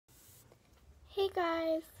Hey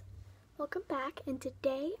guys, welcome back, and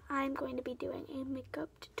today I'm going to be doing a makeup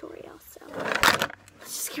tutorial, so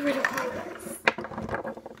let's just get rid of all this.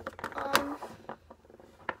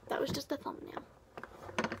 That was just a thumbnail.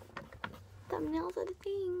 Thumbnails are the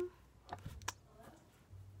thing.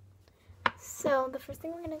 So the first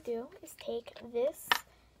thing we're going to do is take this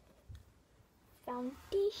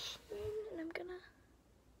foundation, and I'm gonna,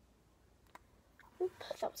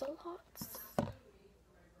 oops, that was a lot.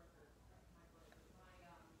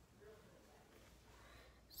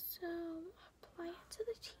 So apply it to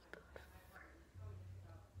the cheekbone.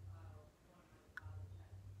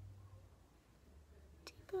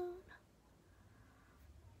 T-bone.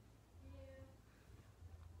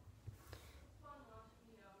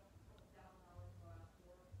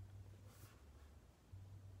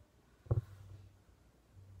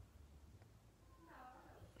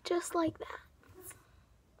 Just like that.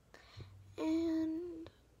 And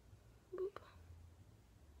boop.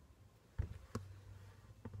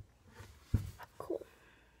 Cool.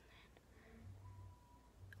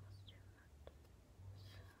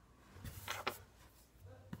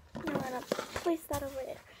 Now I'm gonna place that over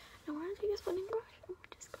there. Now we're gonna take this blending brush and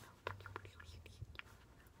we're just gonna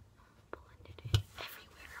blend it in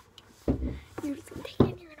everywhere. You're just gonna take it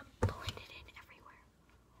and you're gonna blend it in everywhere.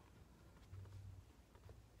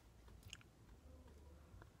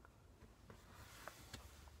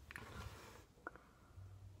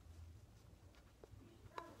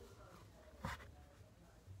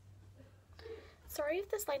 Sorry if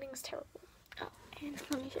this lighting is terrible. Oh, and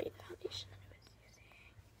let me show you the foundation that I was using.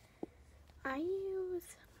 I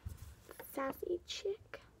use Sassy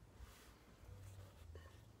Chick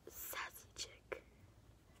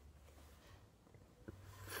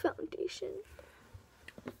foundation.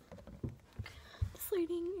 This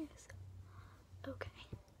lighting is okay.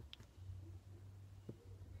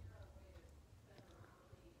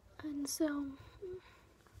 And so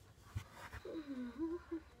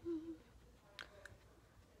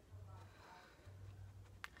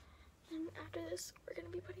and after this, we're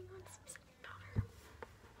going to be putting on some setting powder.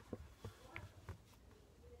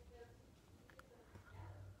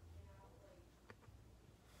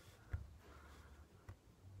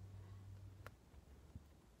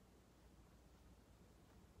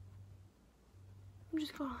 I'm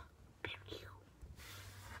just going to...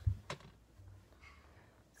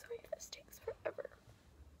 Sorry if this takes forever.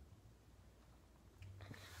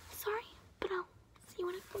 Sorry, but I'll see you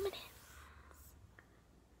in a few minutes.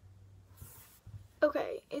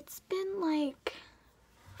 Okay, it's been like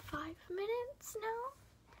 5 minutes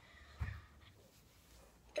now.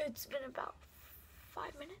 It's been about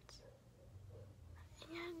 5 minutes.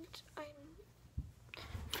 And I'm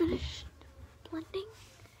finished blending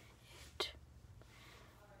it.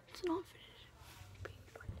 It's not finished being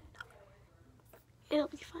blended. It'll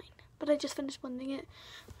be fine. But I just finished blending it.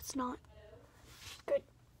 It's not good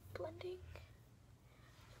blending.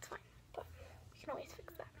 It's fine, but we can always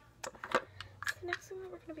fix that. The next thing that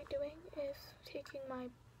we're going to be doing is taking my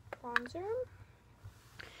bronzer.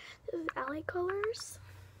 This is LA Colors.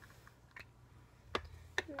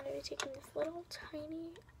 I'm going to be taking this little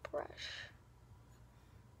tiny brush.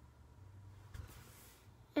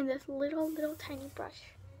 And this little tiny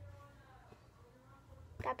brush.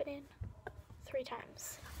 Dab it in 3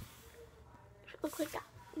 times. It should look like that.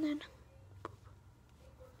 And then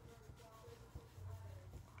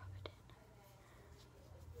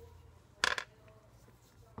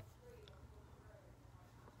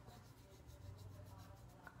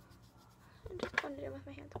just blend it in with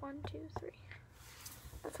my hands. 1, 2, 3.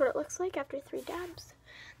 That's what it looks like after 3 dabs.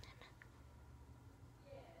 And then,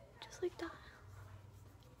 just like that.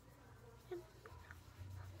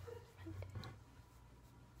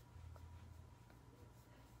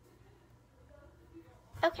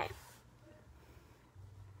 Okay.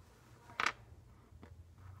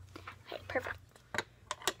 Okay, perfect.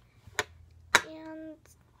 And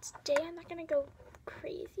today I'm not gonna go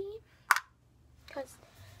crazy, because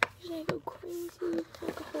usually I go crazy with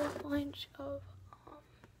like a whole bunch of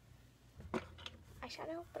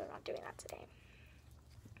eyeshadow, but I'm not doing that today.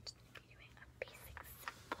 I'm just gonna be doing a basic,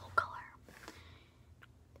 simple color. I'm gonna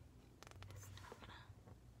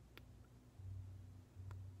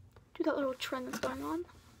do that little trend that's going on.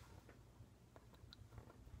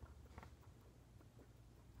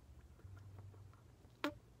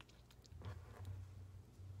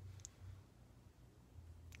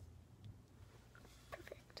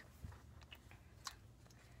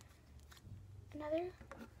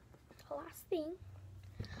 The last thing.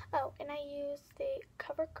 Oh, and I use the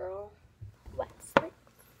CoverGirl Wet Stick.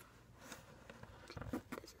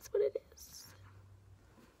 This is what it is.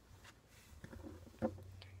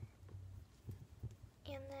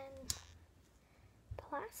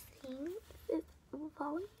 last thing is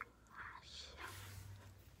volume lash.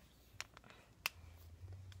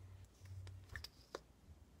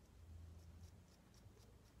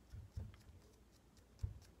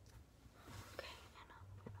 Okay, and I'm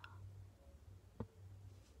gonna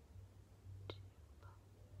do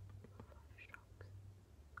 5 strokes.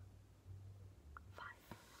 5.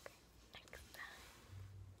 Okay, next time.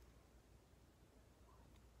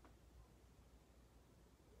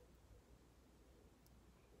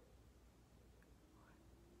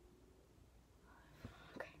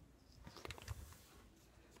 Okay.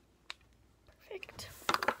 Perfect.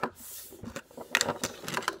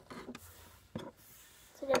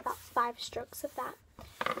 So I did about 5 strokes of that.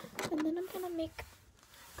 And then I'm gonna make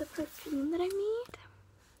the perfume that I made.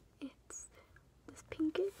 It's this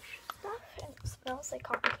pinkish stuff and it smells like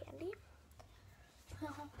cotton candy.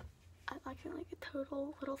 I'm acting like a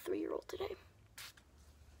total little 3-year-old today.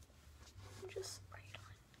 Just spray it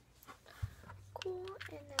on. Cool.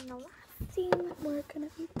 And then the last thing that we're gonna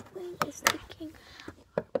be doing is taking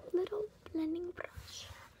our little blending brush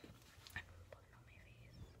and put it on my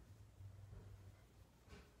face.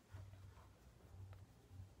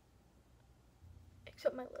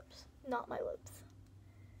 Except my lips, not my lips.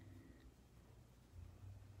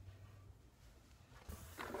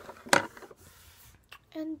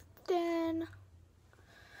 And then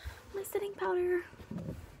my setting powder.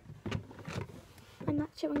 I'm not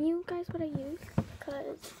showing you guys what I use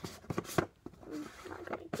because I'm not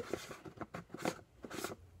going to.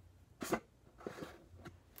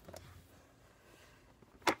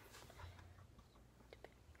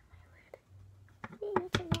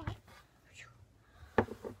 That's a lot.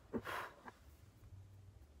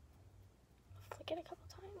 Flick it a couple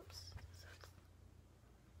times.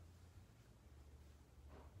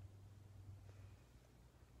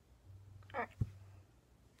 Alright.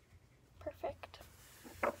 Perfect.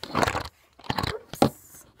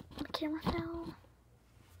 Oops. The camera fell.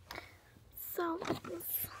 So,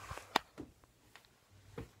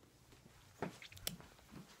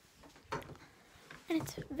 and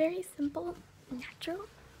it's very simple, natural.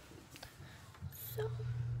 So,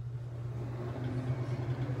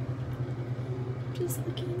 just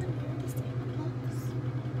looking in the mirror to see how it looks.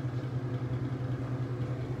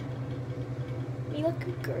 You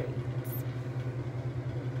look great.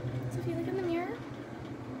 So if you look in the mirror,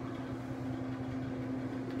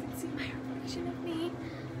 you can see my reflection of me.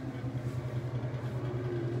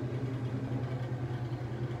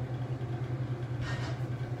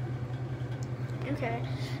 Okay,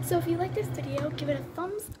 so if you like this video, give it a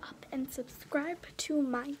thumbs up and subscribe to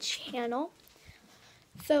my channel.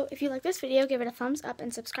 So if you like this video, give it a thumbs up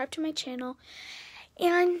and subscribe to my channel.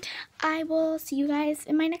 And I will see you guys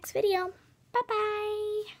in my next video. Bye-bye.